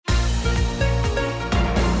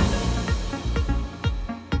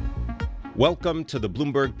Welcome to the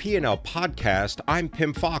Bloomberg P&L podcast. I'm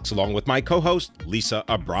Pimm Fox, along with my co-host, Lisa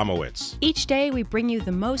Abramowicz. Each day, we bring you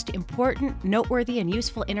the most important, noteworthy, and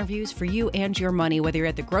useful interviews for you and your money, whether you're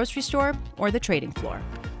at the grocery store or the trading floor.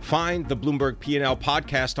 Find the Bloomberg P&L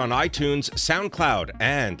podcast on iTunes, SoundCloud,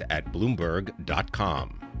 and at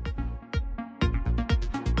Bloomberg.com.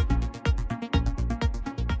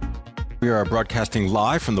 We are broadcasting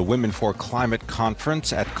live from the Women for Climate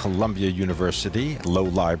Conference at Columbia University Low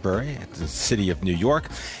Library at the city of New York.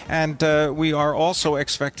 And we are also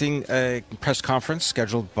expecting a press conference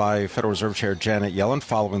scheduled by Federal Reserve Chair Janet Yellen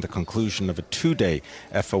following the conclusion of a two-day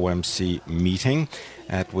FOMC meeting,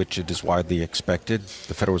 at which it is widely expected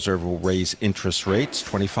the Federal Reserve will raise interest rates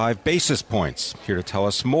 25 basis points. Here to tell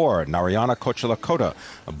us more, Narayana Kocherlakota,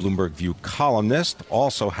 a Bloomberg View columnist,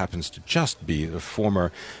 also happens to just be the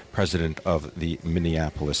former president of the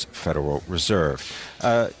Minneapolis Federal Reserve.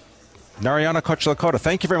 Narayana Kocherlakota,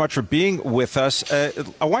 thank you very much for being with us.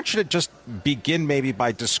 I want you to just begin maybe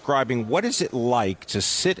by describing what is it like to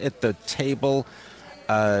sit at the table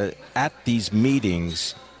at these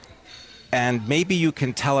meetings. And maybe you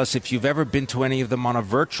can tell us if you've ever been to any of them on a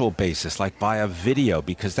virtual basis, like via video,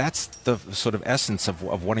 because that's the sort of essence of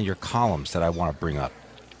one of your columns that I want to bring up.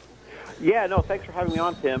 Yeah, no, thanks for having me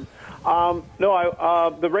on, Tim.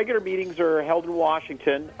 The regular meetings are held in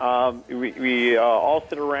Washington. We all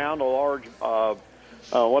sit around a large, one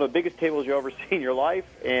of the biggest tables you've ever seen in your life,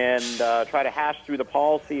 and try to hash through the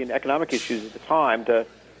policy and economic issues at the time to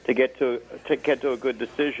get to a good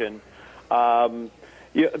decision.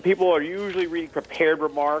 People are usually reading prepared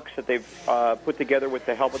remarks that they've put together with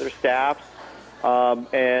the help of their staffs,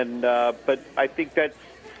 but I think that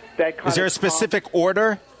kind of... Is there a specific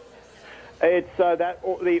order? It's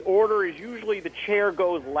the order is usually the chair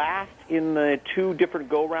goes last in the two different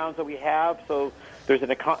go-rounds that we have. So there's a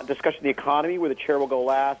discussion of the economy where the chair will go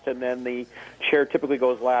last, and then the chair typically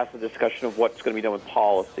goes last in the discussion of what's going to be done with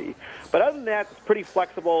policy. But other than that, it's pretty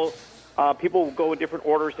flexible. People will go in different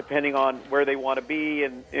orders depending on where they want to be,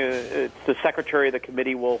 and it's the secretary of the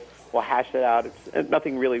committee will hash it out. It's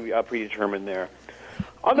nothing really predetermined there.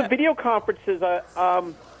 On the video conferences,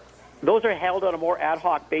 those are held on a more ad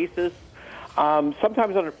hoc basis.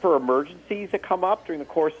 Sometimes for emergencies that come up during the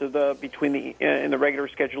course of in the regular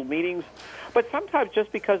scheduled meetings, but sometimes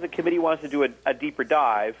just because the committee wants to do a deeper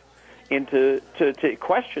dive into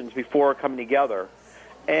questions before coming together.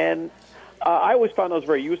 And I always found those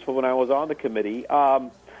very useful when I was on the committee.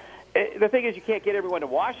 The thing is, you can't get everyone to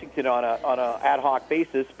Washington on a ad hoc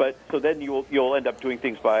basis, but so then you'll end up doing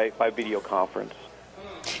things by video conference.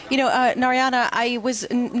 You know, Narayana, I was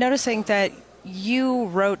noticing that you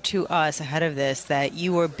wrote to us ahead of this that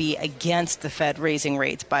you would be against the Fed raising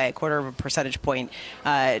rates by a quarter of a percentage point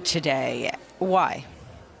today. Why?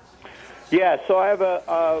 So I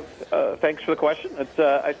have thanks for the question.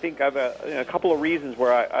 I think I have a couple of reasons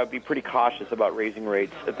where I'd be pretty cautious about raising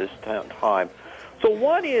rates at this time. So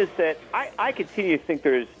one is that I continue to think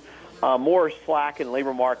there's more slack in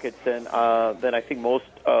labor markets than I think most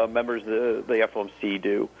members of the FOMC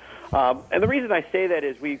do. And the reason I say that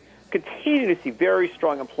is we continue to see very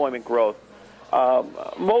strong employment growth.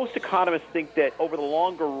 Most economists think that over the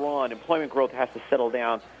longer run, employment growth has to settle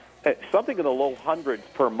down at something in the low hundreds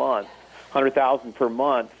per month. 100,000 per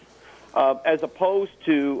month, as opposed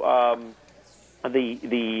to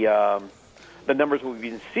the numbers we've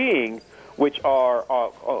been seeing, which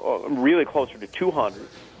are really closer to 200.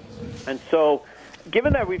 And so,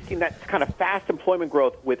 given that we've seen that kind of fast employment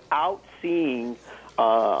growth without seeing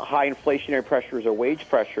high inflationary pressures or wage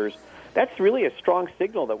pressures, that's really a strong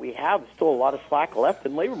signal that we have still a lot of slack left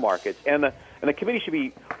in labor markets, and the committee should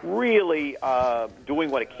be really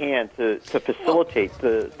doing what it can to facilitate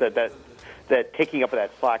that taking up of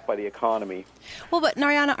that slack by the economy. Well, but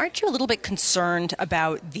Narayana, aren't you a little bit concerned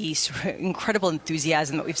about the incredible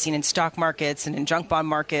enthusiasm that we've seen in stock markets and in junk bond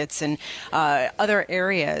markets and other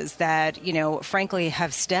areas that, frankly,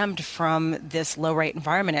 have stemmed from this low rate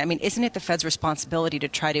environment? I mean, isn't it the Fed's responsibility to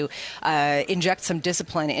try to inject some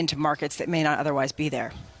discipline into markets that may not otherwise be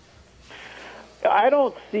there? I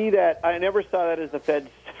don't see that. I never saw that as the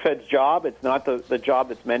Fed's job. It's not the job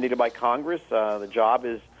that's mandated by Congress. The job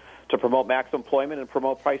is to promote maximum employment and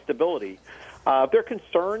promote price stability. If there are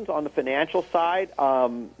concerns on the financial side,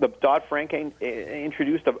 the Dodd-Frank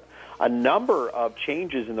introduced a number of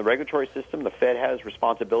changes in the regulatory system. The Fed has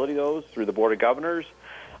responsibility to those through the Board of Governors.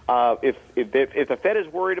 If the Fed is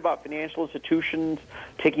worried about financial institutions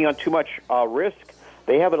taking on too much risk,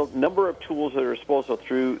 they have a number of tools at their disposal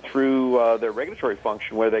through their regulatory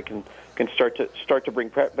function where they can start to bring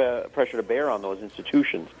pressure to bear on those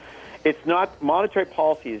institutions. It's not monetary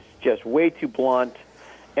policy is just way too blunt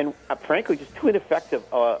and frankly, just too ineffective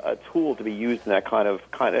a tool to be used in that kind of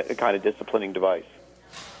disciplining device.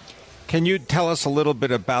 Can you tell us a little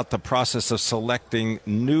bit about the process of selecting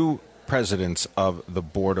new presidents of the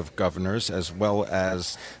Board of Governors as well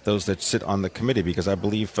as those that sit on the committee? Because I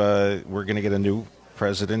believe we're going to get a new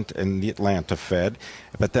president in the Atlanta Fed,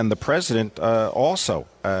 but then the president also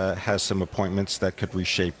has some appointments that could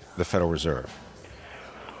reshape the Federal Reserve.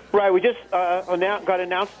 Right. We just got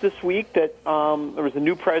announced this week that there was a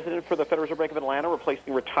new president for the Federal Reserve Bank of Atlanta,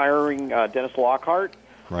 replacing retiring Dennis Lockhart.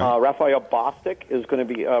 Right. Raphael Bostic is going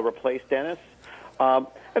to be replace Dennis. And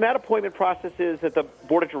that appointment process is that the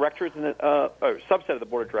board of directors and or subset of the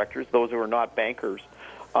board of directors, those who are not bankers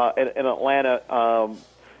in Atlanta, appoint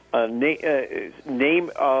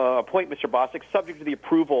Mr. Bostic subject to the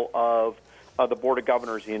approval of the board of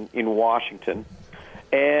governors in Washington.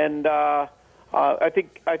 And I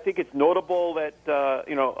think it's notable that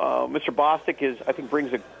Mr. Bostic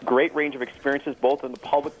brings a great range of experiences both in the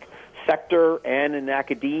public sector and in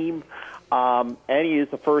academia, and he is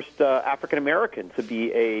the first African American to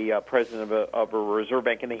be a president of a reserve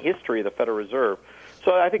bank in the history of the Federal Reserve.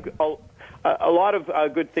 So I think a lot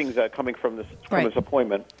of good things coming from this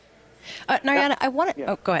appointment. Narayana, I want to. Yeah.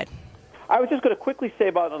 Oh, go ahead. I was just going to quickly say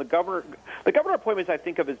about the governor. The governor appointments I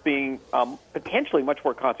think of as being potentially much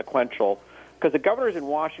more consequential, because the governors in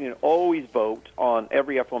Washington always vote on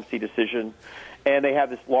every FOMC decision, and they have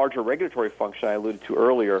this larger regulatory function I alluded to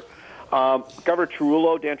earlier. Governor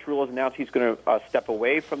Dan Trujillo has announced he's going to step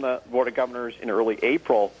away from the Board of Governors in early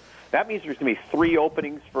April. That means there's going to be 3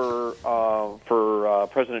 openings for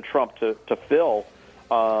President Trump to fill,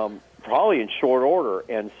 probably in short order,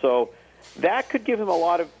 and so that could give him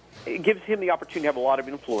gives him the opportunity to have a lot of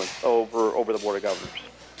influence over the Board of Governors.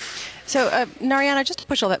 So, Narayana, just to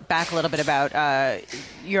push back a little bit about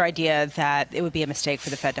your idea that it would be a mistake for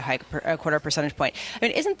the Fed to hike a quarter percentage point. I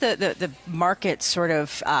mean, isn't the market sort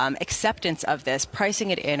of acceptance of this,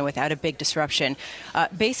 pricing it in without a big disruption,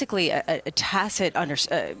 basically a tacit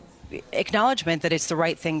acknowledgement that it's the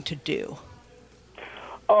right thing to do?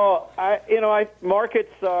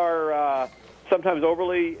 Markets are sometimes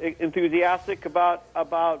overly enthusiastic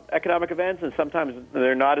about economic events, and sometimes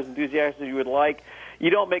they're not as enthusiastic as you would like. You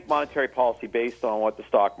don't make monetary policy based on what the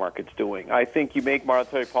stock market's doing. I think you make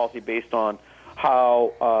monetary policy based on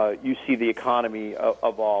how you see the economy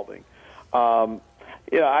evolving.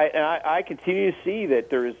 I continue to see that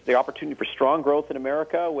there is the opportunity for strong growth in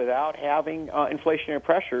America without having inflationary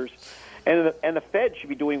pressures, and the Fed should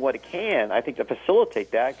be doing what it can, I think, to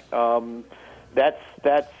facilitate that. That's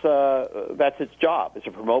its job, is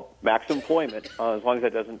to promote maximum employment, as long as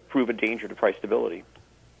that doesn't prove a danger to price stability.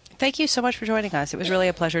 Thank you so much for joining us. It was really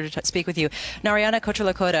a pleasure to speak with you. Narayana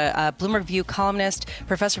Kocherlakota, Bloomberg View columnist,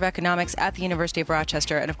 professor of economics at the University of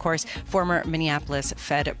Rochester, and, of course, former Minneapolis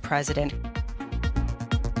Fed president.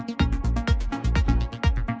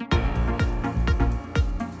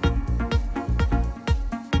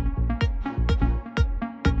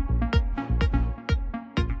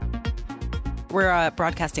 We're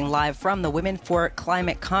broadcasting live from the Women for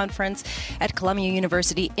Climate Conference at Columbia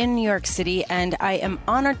University in New York City, and I am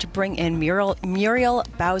honored to bring in Muriel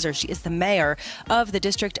Bowser. She is the mayor of the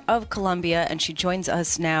District of Columbia, and she joins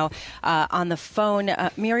us now on the phone.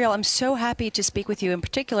 Muriel, I'm so happy to speak with you in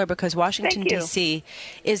particular because Washington, D.C.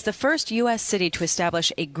 is the first U.S. city to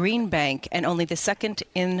establish a green bank and only the second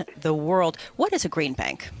in the world. What is a green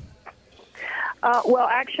bank? Well,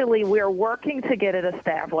 actually, we're working to get it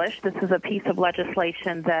established. This is a piece of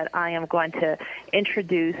legislation that I am going to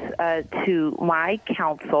introduce to my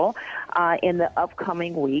council in the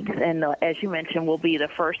upcoming weeks. And as you mentioned, we'll be the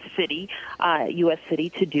first city, U.S. city,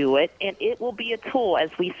 to do it. And it will be a tool, as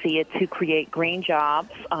we see it, to create green jobs.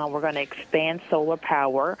 We're going to expand solar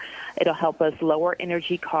power. It'll help us lower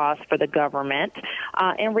energy costs for the government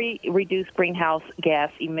and reduce greenhouse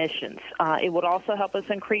gas emissions. It would also help us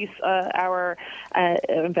increase our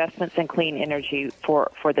investments in clean energy for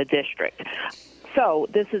the district. So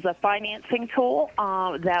this is a financing tool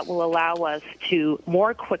that will allow us to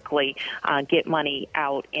more quickly get money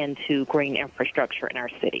out into green infrastructure in our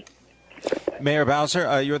city. Mayor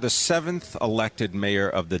Bowser, you're the 7th elected mayor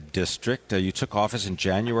of the district. You took office in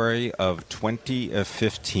January of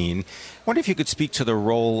 2015. I wonder if you could speak to the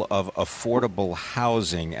role of affordable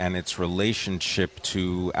housing and its relationship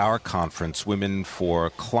to our conference, Women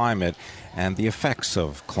for Climate, and the effects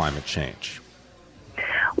of climate change.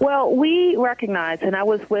 Well, we recognize, and I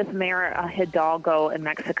was with Mayor Hidalgo in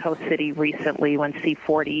Mexico City recently when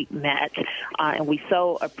C40 met, and we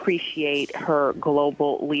so appreciate her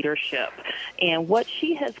global leadership. And what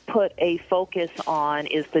she has put a focus on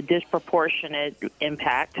is the disproportionate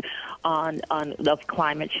impact of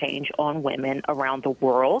climate change on women around the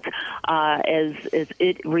world, as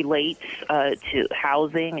it relates to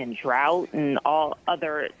housing and drought and all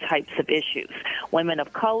other types of issues. Women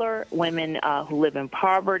of color, women who live in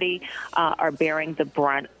poverty are bearing the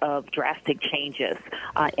brunt of drastic changes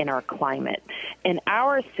in our climate. In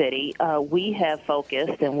our city, we have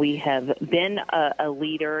focused and we have been a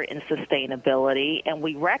leader in sustainability, and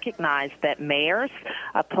we recognize that mayors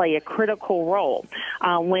play a critical role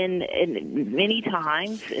when many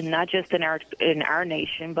times, and not just in our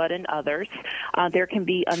nation but in others, there can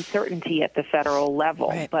be uncertainty at the federal level.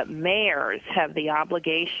 Right. But mayors have the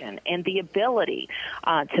obligation and the ability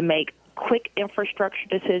to make quick infrastructure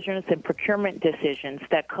decisions and procurement decisions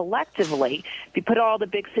that collectively, if you put all the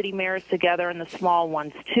big city mayors together and the small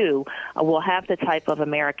ones too, will have the type of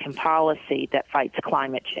American policy that fights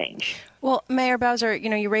climate change. Well, Mayor Bowser,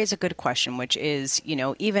 you raise a good question, which is,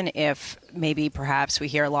 even if maybe perhaps we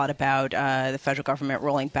hear a lot about the federal government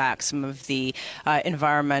rolling back some of the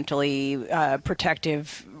environmentally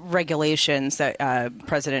protective regulations that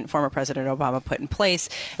former President Obama put in place,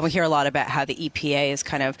 and we hear a lot about how the EPA is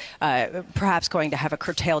kind of perhaps going to have a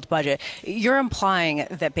curtailed budget. You're implying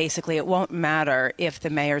that basically it won't matter if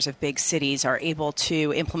the mayors of big cities are able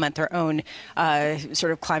to implement their own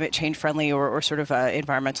sort of climate change friendly or sort of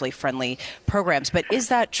environmentally friendly programs. But is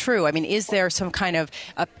that true? I mean, is there some kind of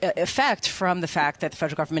effect from the fact that the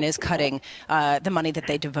federal government is cutting the money that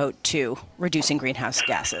they devote to reducing greenhouse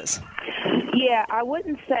gases? Yeah, I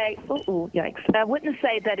wouldn't say, yikes. I wouldn't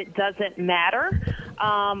say that it doesn't matter,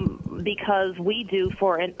 because we do,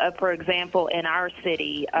 for example, in our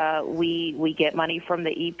city, we get money from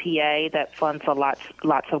the EPA that funds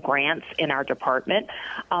lots of grants in our department,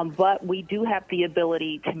 but we do have the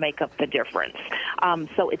ability to make up the difference.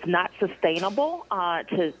 So it's not sustainable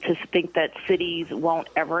to think that cities won't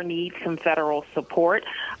ever need some federal support,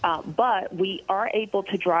 but we are able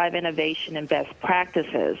to drive innovation and best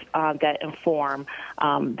practices that inform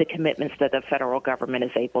the commitments that the federal government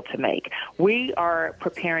is able to make. We are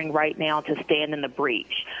preparing right now to stand in the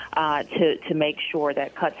breach to make sure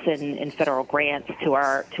that cuts in federal grants to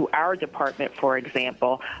our department, for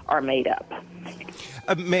example, are made up.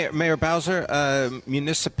 Mayor Bowser,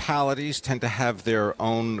 municipalities tend to have their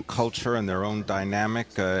own culture and their own dynamic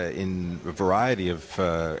in a variety of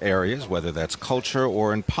areas, whether that's culture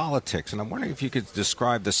or in politics. And I'm wondering if you could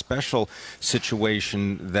describe the special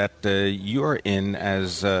situation that you're in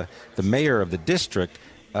as the mayor of the district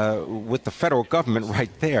with the federal government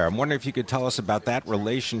right there. I'm wondering if you could tell us about that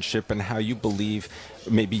relationship and how you believe,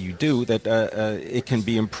 maybe you do, that it can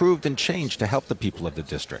be improved and changed to help the people of the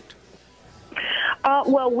district.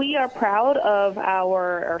 Well, we are proud of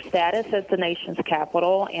our status as the nation's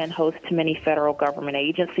capital and host to many federal government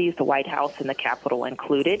agencies, the White House and the Capitol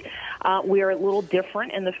included. We are a little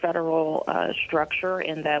different in the federal structure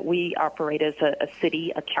in that we operate as a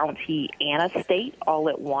city, a county, and a state all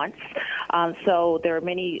at once. So there are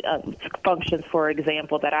many functions, for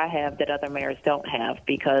example, that I have that other mayors don't have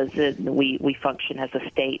because we function as a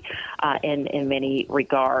state in many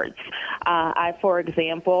regards. I, for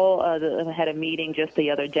example, had a meeting just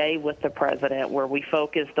the other day with the president where we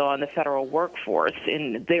focused on the federal workforce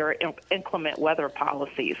and their inclement weather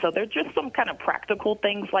policies. So there are just some kind of practical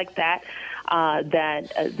things like that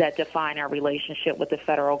that define our relationship with the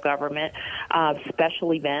federal government.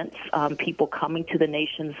 Special events, people coming to the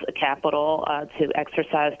nation's capital to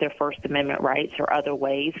exercise their First Amendment rights, or other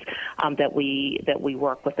ways that we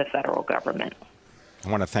work with the federal government. I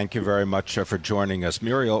want to thank you very much for joining us.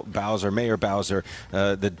 Muriel Bowser, Mayor Bowser,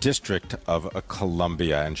 the District of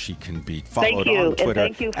Columbia, and she can be followed on Twitter.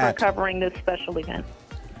 And thank you for covering this special event.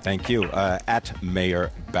 Thank you. At Mayor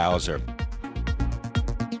Bowser.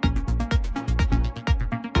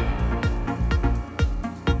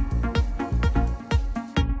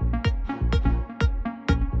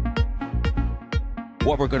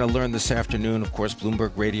 What we're going to learn this afternoon, of course,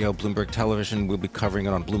 Bloomberg Radio, Bloomberg Television, we'll be covering it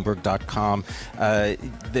on Bloomberg.com.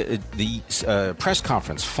 The press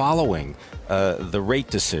conference following the rate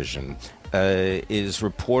decision is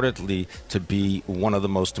reportedly to be one of the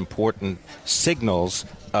most important signals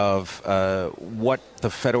of what the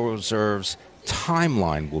Federal Reserve's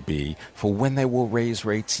timeline will be for when they will raise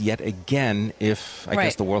rates yet again if, I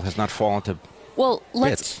guess, the world has not fallen to... Well,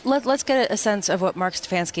 let's get a sense of what Marc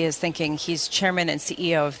Stefanski is thinking. He's chairman and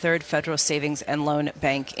CEO of Third Federal Savings and Loan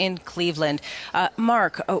Bank in Cleveland.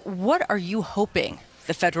 Marc, what are you hoping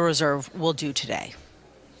the Federal Reserve will do today?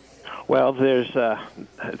 Well,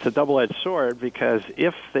 it's a double-edged sword, because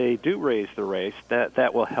if they do raise the rates,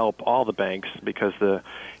 that will help all the banks, because the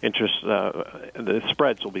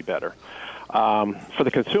spreads will be better. For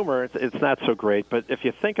the consumer, it's not so great. But if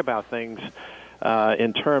you think about things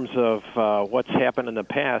in terms of what's happened in the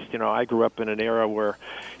past, I grew up in an era where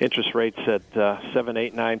interest rates at 7,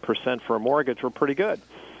 8, 9% for a mortgage were pretty good.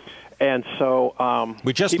 And so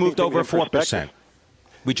we just moved over 4%.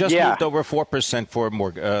 We just moved over 4% for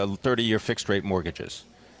 30-year fixed-rate mortgages.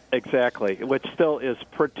 Exactly, which still is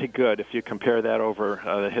pretty good if you compare that over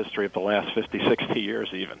the history of the last 50, 60 years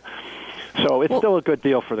even. So it's still a good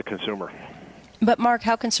deal for the consumer. But, Mark,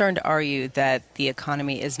 how concerned are you that the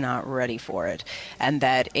economy is not ready for it, and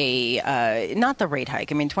that not the rate hike,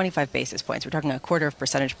 25 basis points, we're talking a quarter of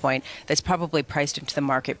percentage point that's probably priced into the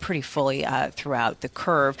market pretty fully throughout the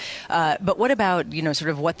curve. But what about, sort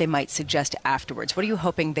of what they might suggest afterwards? What are you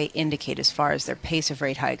hoping they indicate as far as their pace of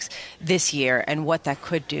rate hikes this year and what that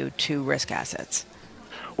could do to risk assets?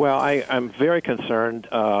 Well, I'm very concerned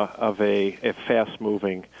of a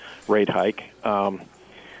fast-moving rate hike.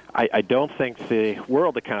 I don't think the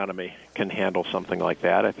world economy can handle something like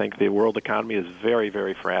that. I think the world economy is very,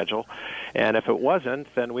 very fragile. And if it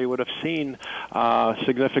wasn't, then we would have seen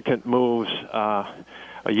significant moves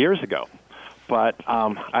years ago. But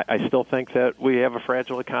I still think that we have a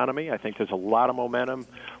fragile economy. I think there's a lot of momentum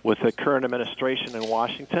with the current administration in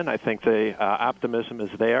Washington. I think the optimism is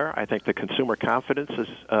there. I think the consumer confidence is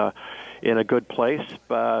in a good place,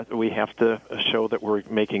 but we have to show that we're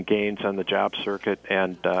making gains on the job circuit,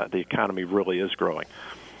 and the economy really is growing.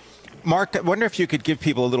 Mark, I wonder if you could give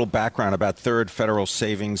people a little background about Third Federal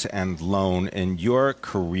Savings and Loan in your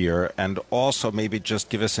career, and also maybe just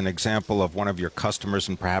give us an example of one of your customers,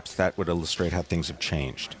 and perhaps that would illustrate how things have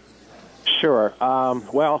changed. Sure.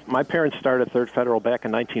 Well, my parents started Third Federal back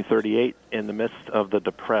in 1938 in the midst of the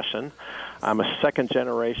Depression. I'm a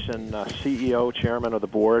second-generation CEO, chairman of the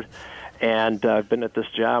board, and I've been at this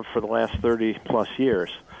job for the last 30-plus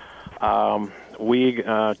years. We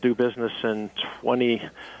do business in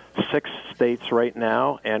 26 states right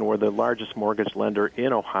now, and we're the largest mortgage lender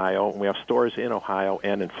in Ohio. We have stores in Ohio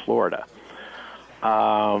and in Florida.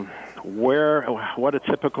 What a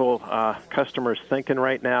typical customer is thinking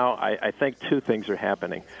right now, I think two things are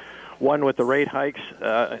happening. One, with the rate hikes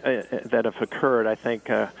that have occurred, I think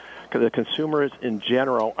the consumers in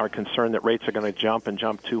general are concerned that rates are going to jump and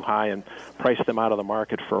jump too high and price them out of the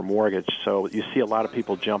market for a mortgage. So you see a lot of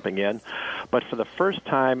people jumping in. But for the first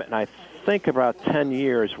time, and I think about 10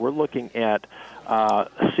 years, we're looking at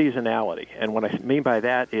seasonality. And what I mean by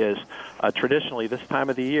that is traditionally this time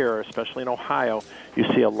of the year, especially in Ohio, you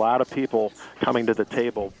see a lot of people coming to the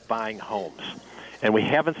table buying homes. And we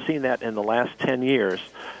haven't seen that in the last 10 years.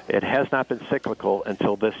 It has not been cyclical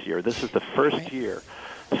until this year. This is the first year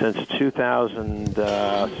since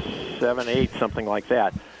 2007, 8, something like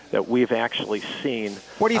that, that we've actually seen.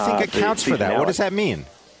 What do you think accounts for that? What does that mean?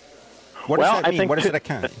 What does that mean? What does it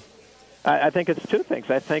account? I think it's two things.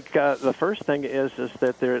 I think the first thing is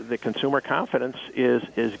that the consumer confidence is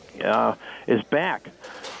back.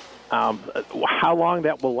 How long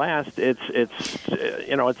that will last? It's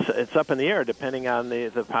up in the air, depending on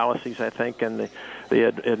the policies, I think, and the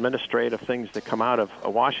administrative things that come out of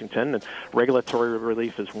Washington. And regulatory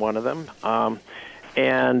relief is one of them.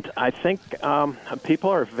 And I think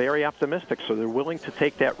people are very optimistic, so they're willing to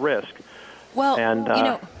take that risk. Well,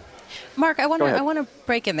 Mark, I want to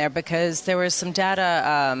break in there because there was some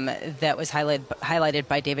data that was highlighted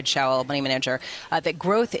by David Schowell, money manager, that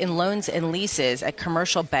growth in loans and leases at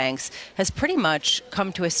commercial banks has pretty much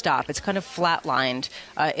come to a stop. It's kind of flatlined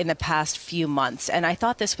in the past few months. And I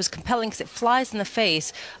thought this was compelling because it flies in the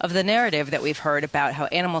face of the narrative that we've heard about how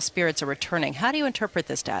animal spirits are returning. How do you interpret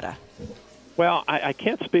this data? Well, I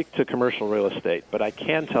can't speak to commercial real estate, but I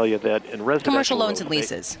can tell you that in residential commercial loans and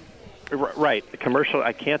leases. Right. Commercial.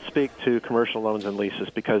 I can't speak to commercial loans and leases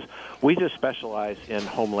because we just specialize in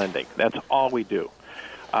home lending. That's all we do.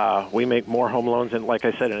 We make more home loans than, like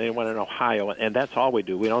I said, than anyone in Ohio, and that's all we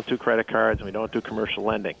do. We don't do credit cards and we don't do commercial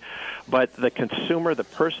lending. But the consumer, the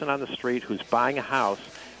person on the street who's buying a house,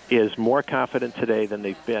 is more confident today than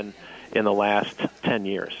they've been in the last 10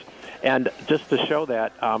 years. And just to show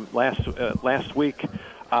that, last week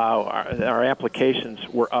our applications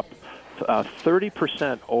were up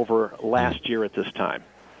 30% over last year at this time,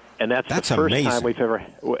 and that's the first amazing. Time we've ever.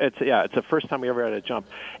 It's the first time we ever had a jump.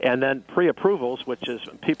 And then pre-approvals, which is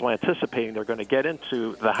people anticipating they're going to get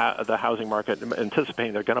into the housing market,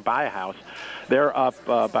 anticipating they're going to buy a house, they're up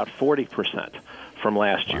about 40% from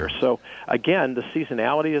last year. So again, the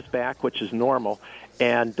seasonality is back, which is normal.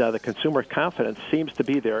 and the consumer confidence seems to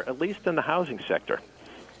be there, at least in the housing sector.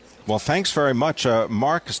 Well, thanks very much,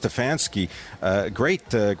 Marc Stefanski.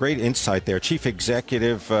 Great insight there. Chief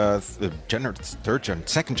Executive,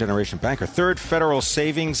 second generation banker, Third Federal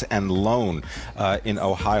Savings and Loan in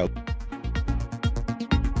Ohio.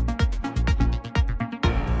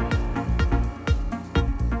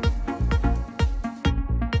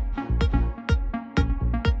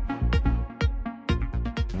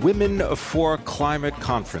 Women for Climate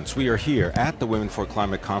Conference. We are here at the Women for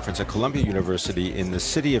Climate Conference at Columbia University in the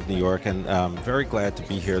city of New York, and I'm very glad to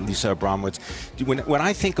be here. Lisa Abramowicz. When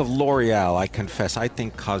I think of L'Oreal, I confess, I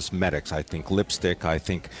think cosmetics, I think lipstick, I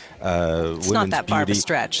think women's it's not that beauty. Far of a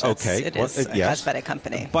stretch. Okay, it is a cosmetic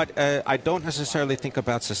company. But I don't necessarily think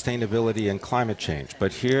about sustainability and climate change.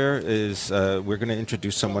 But here is, we're going to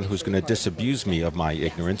introduce someone who's going to disabuse me of my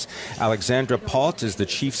ignorance. Alexandra Palt is the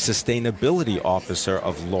Chief Sustainability Officer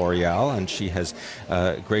of L'Oreal, and she has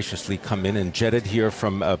graciously come in and jetted here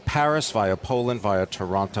from Paris via Poland, via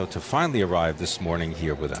Toronto, to finally arrive this morning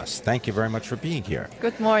here with us. Thank you very much for being here.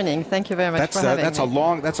 Good morning. Thank you very much for having me.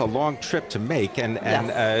 That's a long trip to make,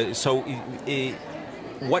 so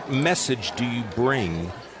what message do you bring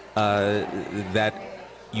that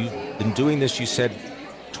you've been doing this? You said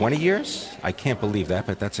 20 years? I can't believe that,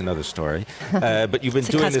 but that's another story. But you've been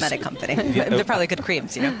doing this. It's a cosmetic company. They're probably good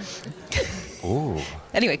creams, you know. Oh.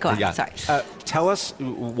 Anyway, go on. Yeah. Sorry. Tell us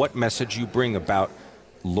what message you bring about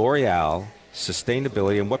L'Oreal,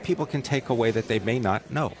 sustainability, and what people can take away that they may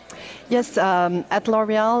not know. Yes, at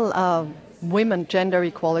L'Oreal, women gender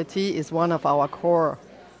equality is one of our core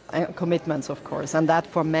commitments, of course, and that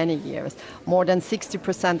for many years. More than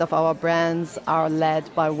 60% of our brands are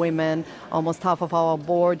led by women. Almost half of our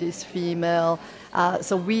board is female.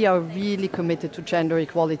 So we are really committed to gender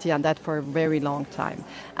equality, and that for a very long time.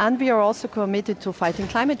 And we are also committed to fighting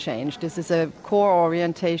climate change. This is a core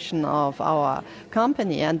orientation of our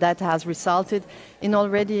company, and that has resulted in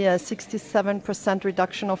already a 67%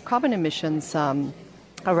 reduction of carbon emissions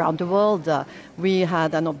around the world. We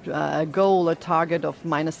had a goal, a target of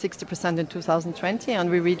minus 60% in 2020,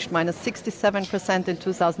 and we reached minus 67% in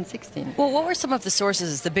 2016. Well, what were some of the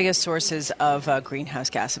sources, the biggest sources of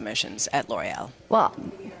greenhouse gas emissions at L'Oreal? Well,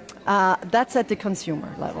 that's at the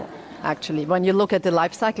consumer level, actually. When you look at the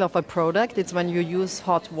life cycle of a product, it's when you use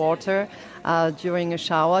hot water during a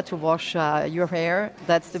shower to wash your hair.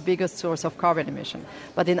 That's the biggest source of carbon emission.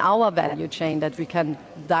 But in our value chain that we can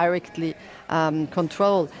directly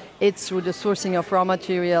control, it's through the sourcing of raw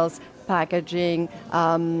materials, packaging,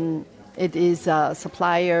 it is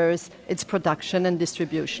suppliers, it's production and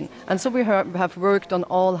distribution. And so we have worked on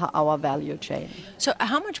all our value chain. So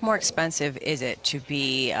how much more expensive is it to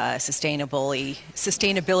be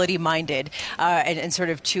sustainability minded and sort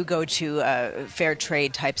of to go to fair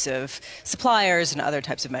trade types of suppliers and other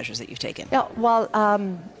types of measures that you've taken? Yeah, well,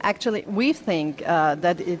 actually, we think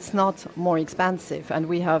that it's not more expensive, and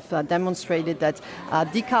we have demonstrated that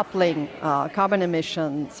decoupling carbon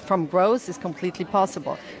emissions from growth is completely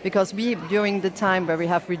possible, because during the time where we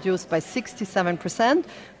have reduced by 67%,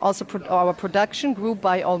 also our production grew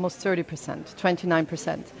by almost 30%,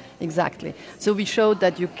 29% exactly. So we showed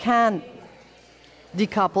that you can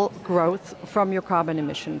decouple growth from your carbon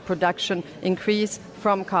emission, production increase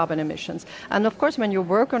from carbon emissions. And of course, when you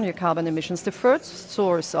work on your carbon emissions, the first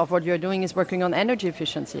source of what you're doing is working on energy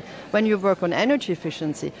efficiency. When you work on energy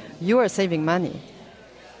efficiency, you are saving money.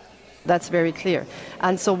 That's very clear.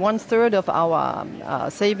 And so 1/3 of our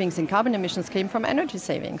savings in carbon emissions came from energy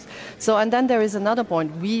savings. So, and then there is another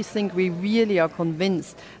point. We think we really are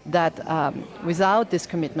convinced that without this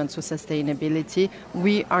commitment to sustainability,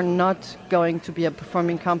 we are not going to be a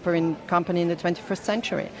performing company in the 21st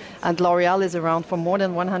century. And L'Oreal is around for more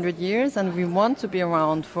than 100 years, and we want to be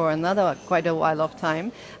around for another quite a while of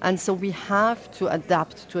time. And so we have to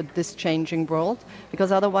adapt to this changing world,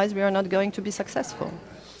 because otherwise we are not going to be successful.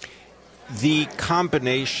 The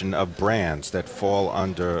combination of brands that fall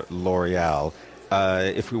under L'Oreal,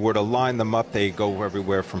 if we were to line them up, they go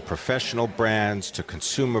everywhere from professional brands to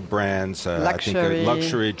consumer brands. Luxury. I think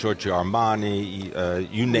luxury, Giorgio Armani,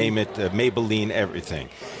 you name it, Maybelline, everything.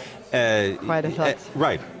 Quite a lot.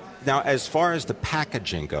 Right. Now, as far as the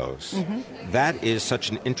packaging goes, that is such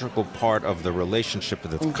an integral part of the relationship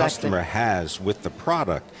that the customer has with the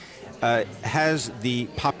product. Has the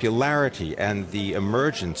popularity and the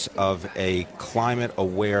emergence of a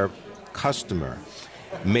climate-aware customer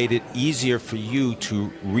made it easier for you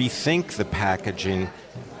to rethink the packaging,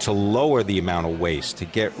 to lower the amount of waste, to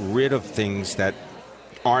get rid of things that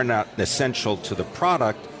are not essential to the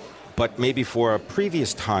product, but maybe for a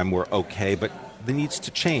previous time were okay, but needs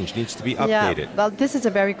to change, needs to be updated? Yeah, well, this is a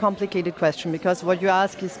very complicated question because what you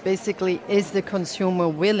ask is basically, is the consumer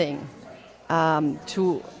willing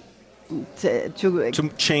to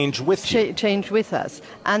change with you? Change with us,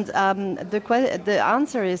 and the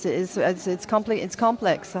answer is it's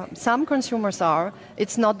complex. Some consumers are.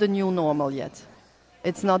 It's not the new normal yet.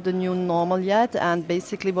 It's not the new normal yet, and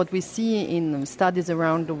basically what we see in studies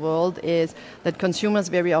around the world is that consumers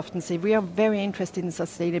very often say, we are very interested in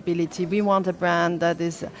sustainability, we want a brand that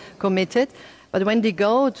is committed, but when they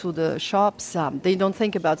go to the shops, they don't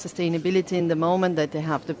think about sustainability in the moment that they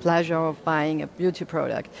have the pleasure of buying a beauty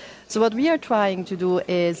product. So what we are trying to do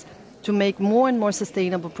is to make more and more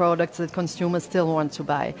sustainable products that consumers still want to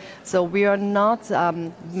buy. So we are not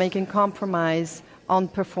making compromise on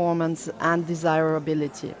performance and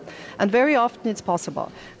desirability. And very often it's possible.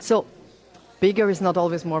 So bigger is not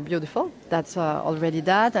always more beautiful. That's already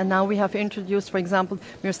that. And now we have introduced, for example,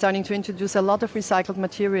 we're starting to introduce a lot of recycled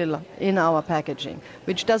material in our packaging,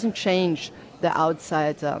 which doesn't change the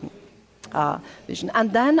outside vision.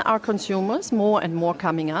 And then our consumers, more and more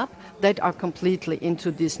coming up, that are completely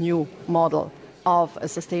into this new model of a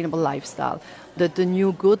sustainable lifestyle, that the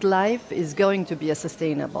new good life is going to be a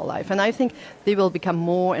sustainable life. And I think they will become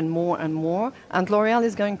more and more and more, and L'Oréal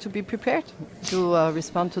is going to be prepared to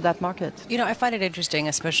respond to that market. You know, I find it interesting,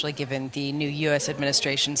 especially given the new U.S.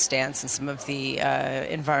 administration stance and some of the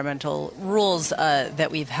environmental rules that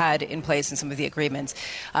we've had in place in some of the agreements.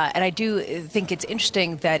 And I do think it's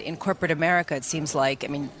interesting that in corporate America, it seems like, I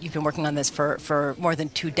mean, you've been working on this for more than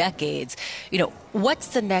 2 decades. You know, what's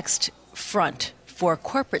the next front for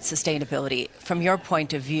corporate sustainability from your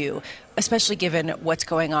point of view, especially given what's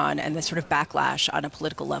going on and the sort of backlash on a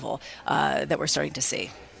political level that we're starting to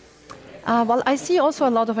see? Well, I see also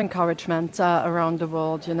a lot of encouragement around the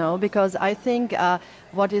world, you know, because I think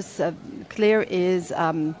what is clear is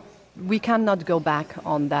we cannot go back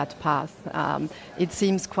on that path. It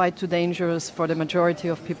seems quite too dangerous for the majority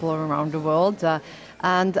of people around the world.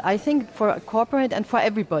 And I think for corporate and for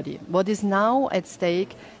everybody, what is now at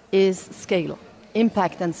stake is scale,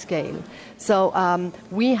 impact and scale. So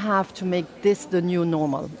we have to make this the new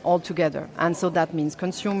normal altogether. And so that means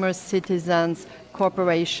consumers, citizens,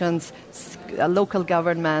 corporations, local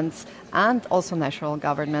governments, and also national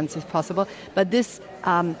governments if possible. But this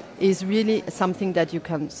is really something that you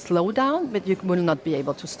can slow down, but you will not be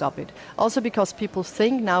able to stop it. Also because people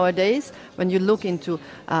think nowadays, when you look into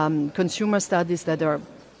consumer studies that are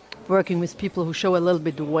working with people who show a little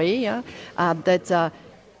bit the way, that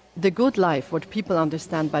the good life, what people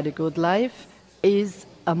understand by the good life, is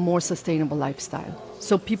a more sustainable lifestyle.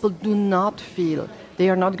 So people do not feel, they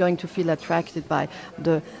are not going to feel attracted by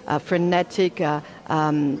the frenetic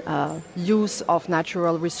use of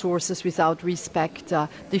natural resources without respect.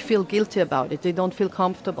 They feel guilty about it. They don't feel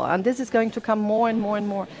comfortable. And this is going to come more and more and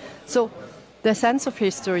more. So the sense of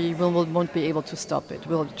history won't be able to stop it.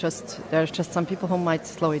 There's just some people who might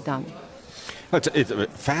slow it down. It's a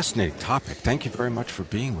fascinating topic. Thank you very much for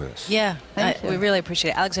being with us. Yeah, we really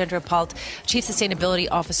appreciate it. Alexandra Palt, Chief Sustainability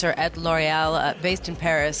Officer at L'Oréal, based in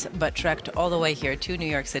Paris, but trekked all the way here to New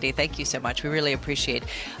York City. Thank you so much. We really appreciate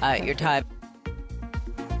your time.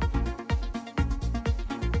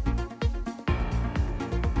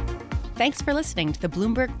 Thanks for listening to the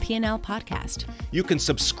Bloomberg P&L podcast. You can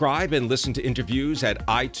subscribe and listen to interviews at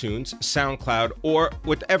iTunes, SoundCloud, or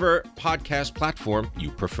whatever podcast platform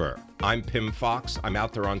you prefer. I'm Pimm Fox. I'm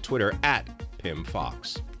out there on Twitter at Pimm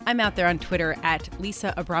Fox. I'm out there on Twitter at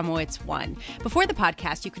Lisa Abramowicz1. Before the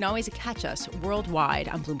podcast, you can always catch us worldwide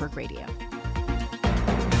on Bloomberg Radio.